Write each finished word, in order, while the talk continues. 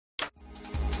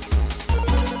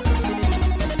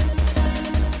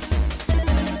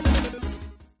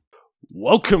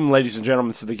Welcome, ladies and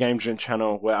gentlemen, to the Gent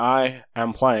channel, where I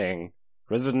am playing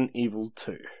Resident Evil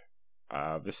 2.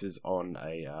 This is on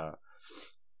a,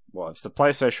 well, it's the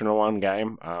PlayStation 1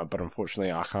 game, but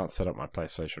unfortunately I can't set up my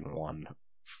PlayStation 1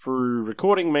 through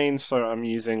recording means, so I'm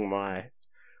using my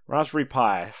Raspberry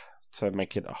Pi to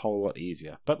make it a whole lot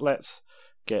easier. But let's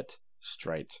get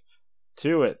straight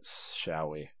to it,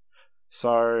 shall we?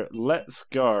 So let's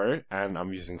go, and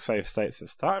I'm using save states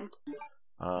this time.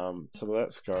 So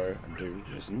let's go and do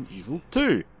Resident Evil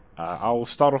 2. I'll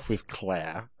start off with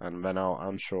Claire, and then I'm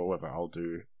unsure whether I'll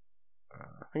do,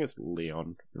 I think it's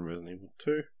Leon in Resident Evil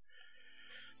 2.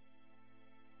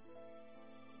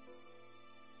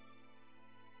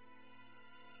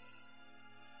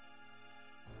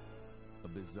 A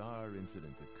bizarre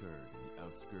incident occurred in the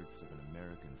outskirts of an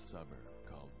American suburb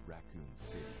called Raccoon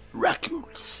City.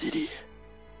 Raccoon City!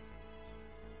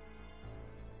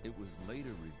 It was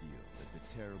later revealed that the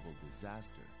terrible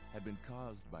disaster had been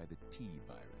caused by the T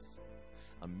virus,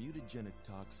 a mutagenic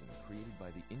toxin created by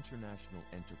the international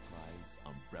enterprise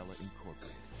Umbrella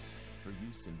Incorporated for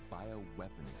use in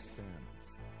bioweapon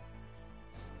experiments.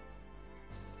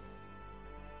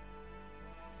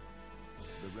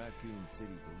 The Raccoon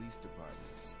City Police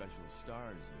Department's Special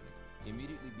Stars Unit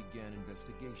immediately began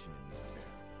investigation in the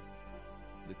affair.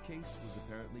 The case was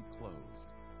apparently closed,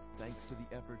 thanks to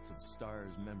the efforts of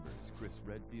STARS members Chris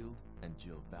Redfield and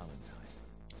Jill Valentine.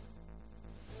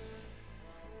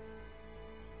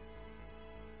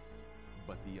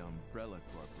 But the Umbrella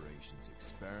Corporation's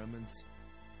experiments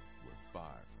were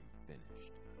far from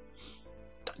finished.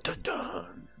 Dun, dun,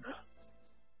 dun.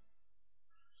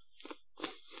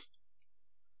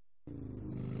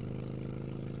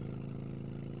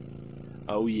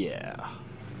 Oh yeah.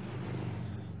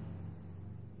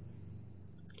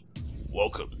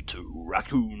 Welcome to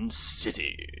Raccoon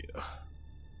City.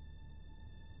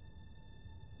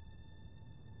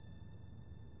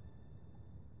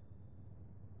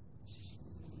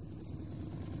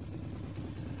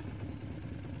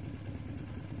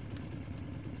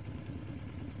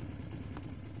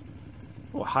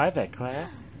 Well, hi there, Claire.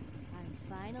 I'm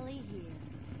finally here.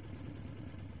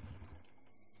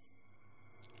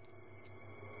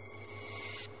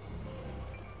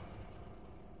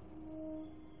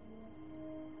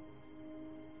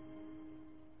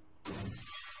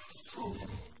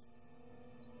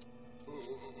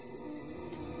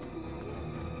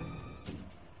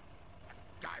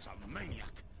 Guy's a maniac.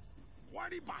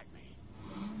 Why'd he bite me?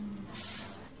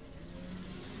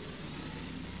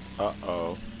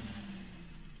 Uh-oh.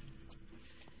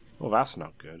 Well, that's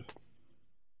not good.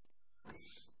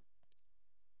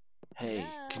 Hey,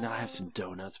 can I have some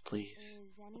donuts, please?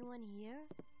 Is anyone here?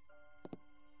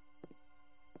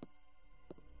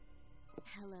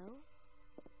 Hello?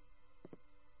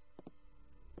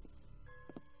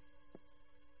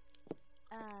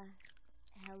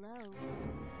 Hello?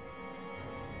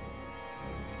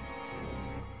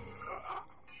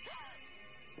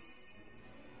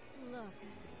 Look,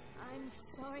 I'm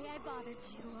sorry I bothered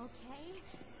you, okay?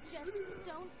 Just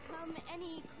don't come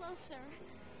any closer.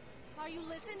 Are you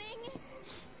listening?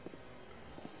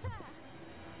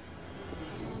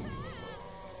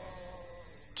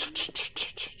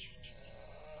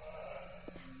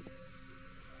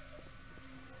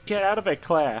 Get out of it,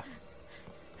 Claire.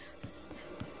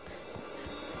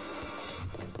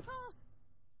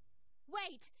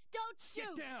 Wait! Don't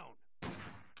shoot! Get down!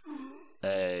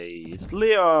 Hey, it's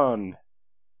Leon.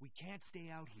 We can't stay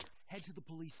out here. Head to the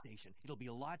police station. It'll be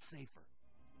a lot safer.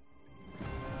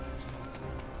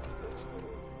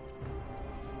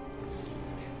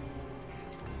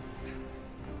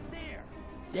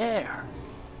 There.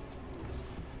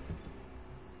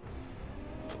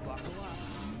 Buckle up.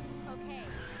 Okay.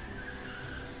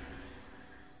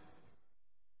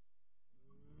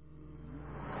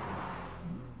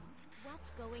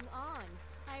 What's going on?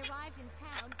 I arrived in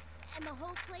town, and the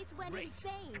whole place went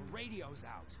insane. The radio's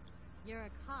out. You're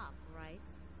a cop, right?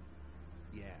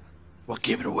 Yeah. Well,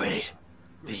 give it away.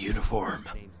 The uniform.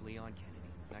 Name's Leon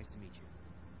Kennedy. Nice to meet you.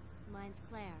 Mine's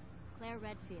Claire. Claire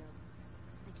Redfield.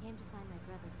 I came to find my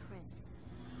brother, Chris.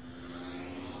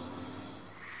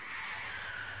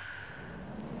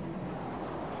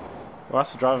 Well,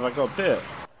 that's the driver I got bit.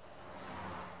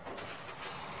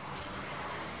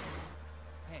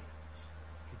 Hey,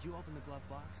 could you open the glove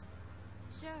box?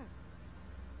 Sure.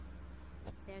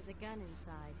 There's a gun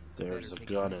inside. There's a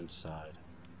gun inside.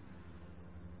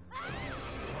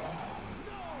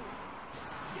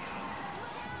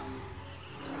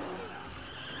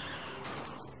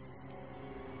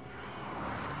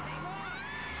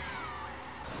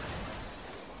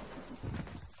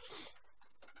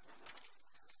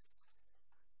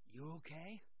 You okay?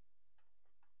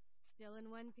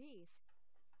 one piece.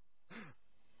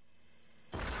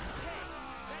 That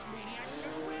maniac's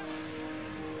gonna win!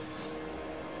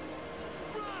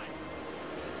 Run!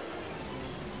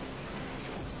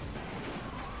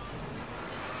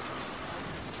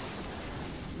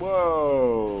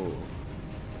 Whoa.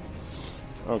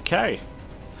 Okay.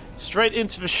 Straight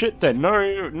into the shit then.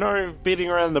 No beating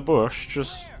around the bush.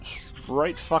 Just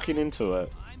straight fucking into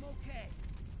it. I'm okay.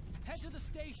 Head to the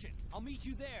station. I'll meet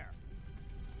you there.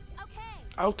 Okay.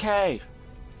 Okay.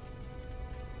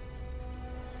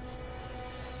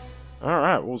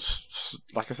 Alright, well,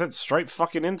 like I said, straight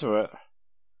fucking into it.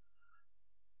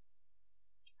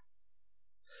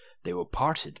 They were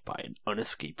parted by an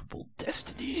unescapable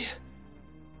destiny.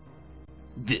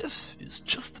 This is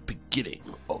just the beginning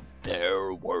of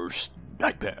their worst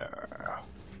nightmare.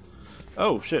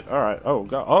 Oh shit, alright. Oh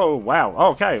god. Oh wow.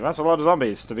 Okay, that's a lot of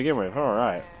zombies to begin with.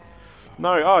 Alright.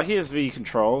 No, oh, here's the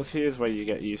controls. Here's where you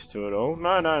get used to it all.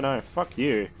 No. Fuck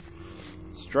you.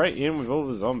 Straight in with all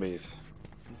the zombies.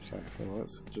 Okay, well,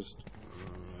 let's just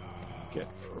get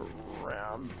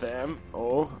around them.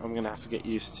 Oh, I'm gonna have to get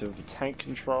used to the tank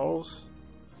controls.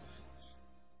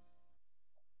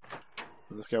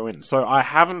 Let's go in. So I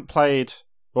haven't played.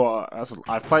 Well,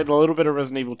 I've played a little bit of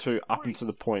Resident Evil 2 up until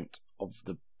the point of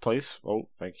the police. Oh,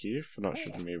 thank you for not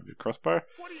shooting me with your crossbow.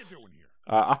 What are you doing here?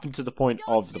 Up until the point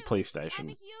of the police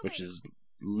station, which is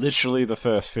literally the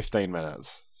first 15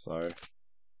 minutes. So.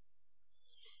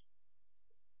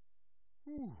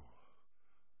 Ooh.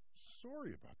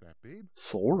 Sorry about that, babe.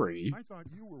 Sorry. I thought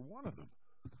you were one of them.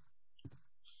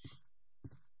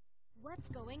 What's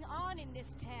going on in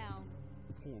this town?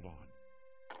 Hold on.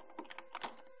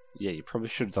 Yeah, you probably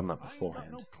should have done that I ain't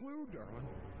beforehand. got no clue, darling.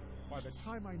 By the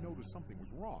time I noticed something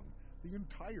was wrong, the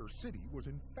entire city was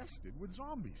infested with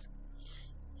zombies.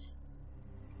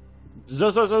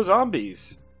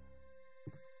 Zombies!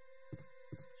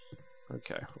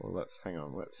 Okay, well let's hang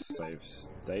on, let's save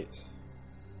state.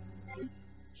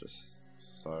 Just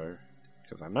so,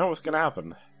 because I know what's gonna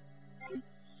happen.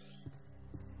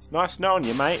 It's nice knowing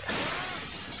you, mate.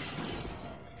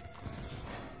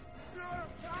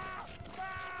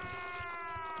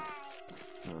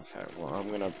 Okay, well I'm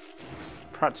gonna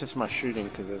practice my shooting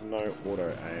because there's no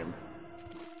auto aim.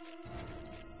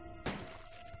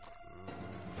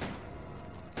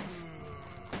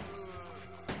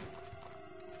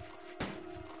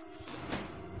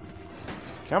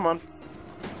 Come on.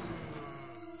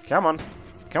 Come on.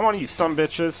 Come on, you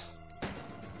sumbitches.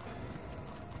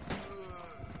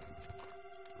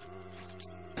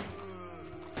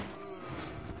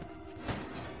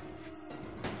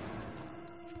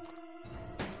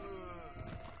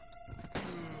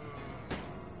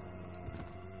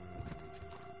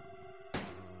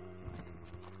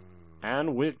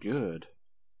 And we're good.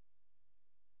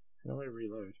 How do I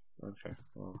reload? Okay,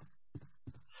 well.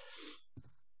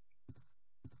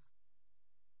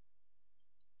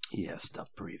 Yeah,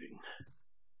 stop breathing.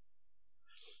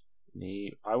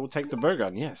 I will take the bow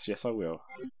gun. Yes, I will.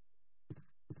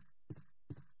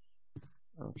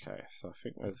 Okay, so I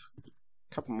think there's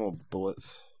a couple more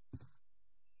bullets.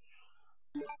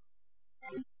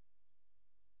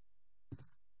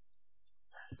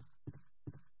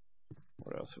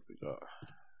 What else have we got?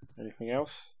 Anything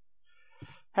else?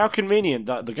 How convenient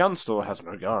that the gun store has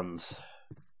no guns.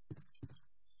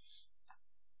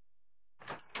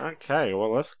 Okay,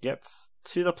 well, let's get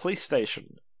to the police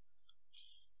station.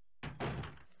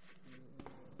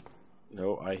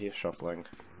 No, I hear shuffling.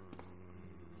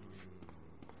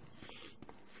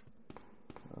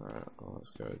 Alright, well,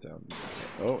 let's go down.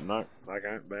 Oh, no,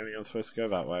 okay, maybe I'm supposed to go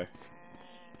that way.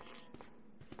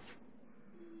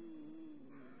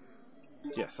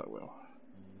 Yes, I will.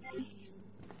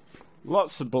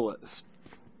 Lots of bullets.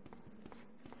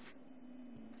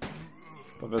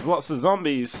 But there's lots of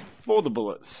zombies for the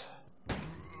bullets.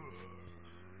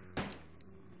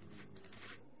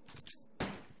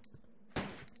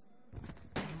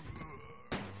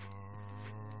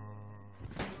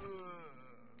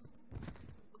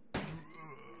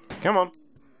 Come on.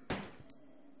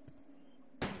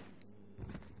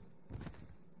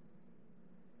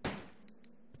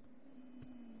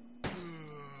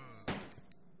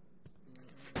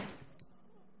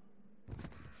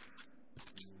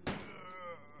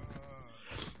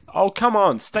 Oh, come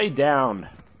on, stay down.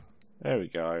 There we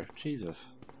go. Jesus.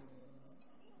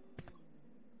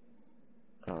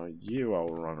 Oh, you all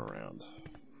run around.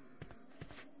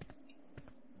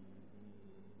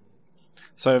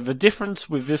 So the difference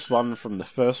with this one from the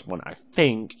first one, I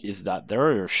think, is that there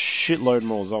are a shitload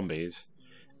more zombies,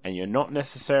 and you're not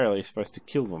necessarily supposed to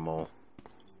kill them all.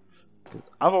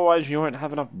 Otherwise, you won't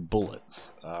have enough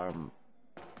bullets.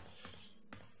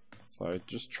 So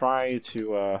just try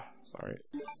to, sorry,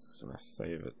 just gonna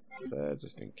save it there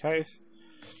just in case.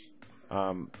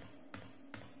 You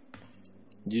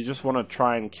just want to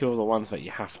try and kill the ones that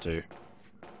you have to.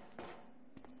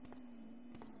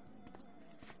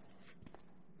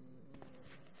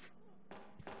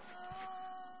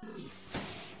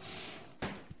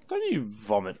 Don't you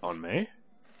vomit on me.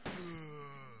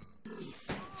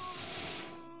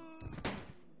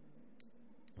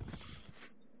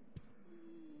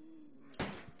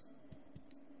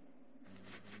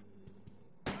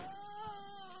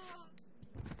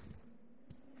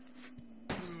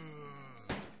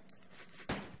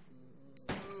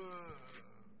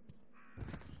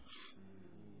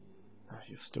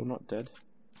 You're still not dead?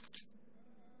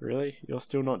 Really? You're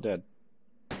still not dead?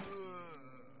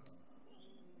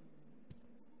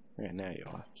 Yeah, now you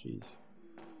are. Jeez.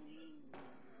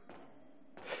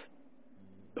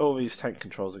 All these tank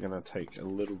controls are going to take a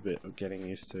little bit of getting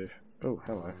used to. Oh,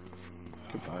 hello.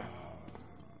 Goodbye.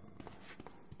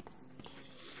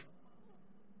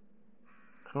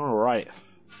 Alright.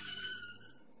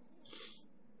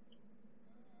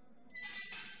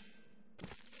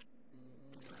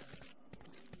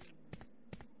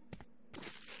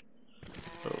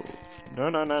 No,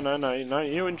 no, no, no, no, no,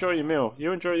 you enjoy your meal.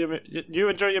 You enjoy your you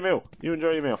enjoy your meal. You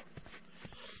enjoy your meal.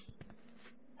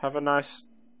 Have a nice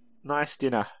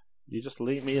dinner. You just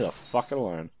leave me the fuck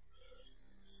alone.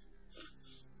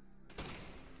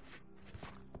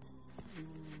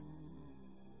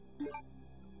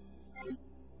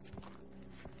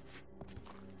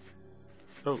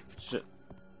 Oh, shit.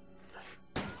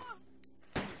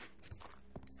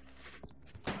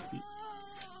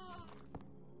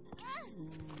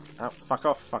 Oh, fuck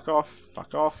off, fuck off,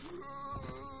 fuck off.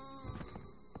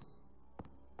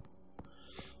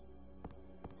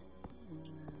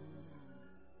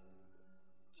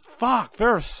 Fuck, there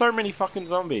are so many fucking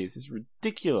zombies. It's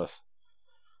ridiculous.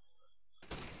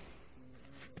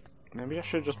 Maybe I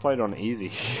should have just played on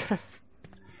easy.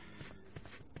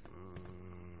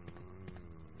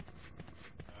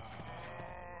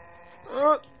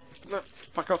 No,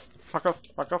 fuck off, fuck off,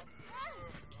 fuck off.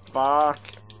 Fuck.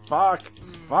 Fuck!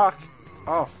 Fuck!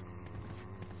 Off!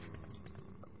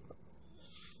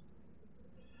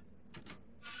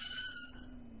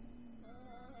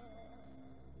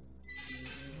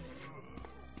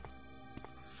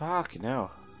 Fuck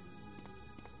now.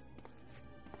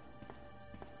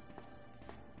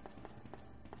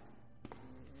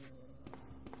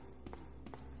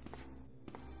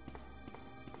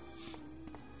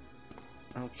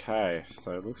 Okay,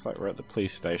 so it looks like we're at the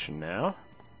police station now.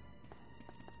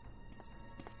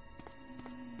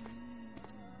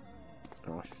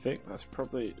 I think that's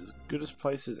probably as good a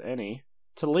place as any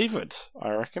to leave it,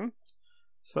 I reckon.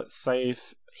 So let's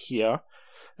save here.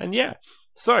 And yeah,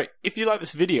 so if you like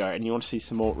this video and you want to see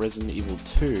some more Resident Evil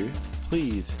 2,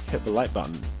 please hit the like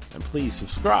button and please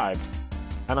subscribe.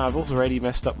 And I've already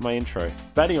messed up my intro.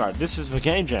 But anyway, this is the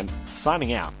Gent,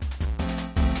 signing out.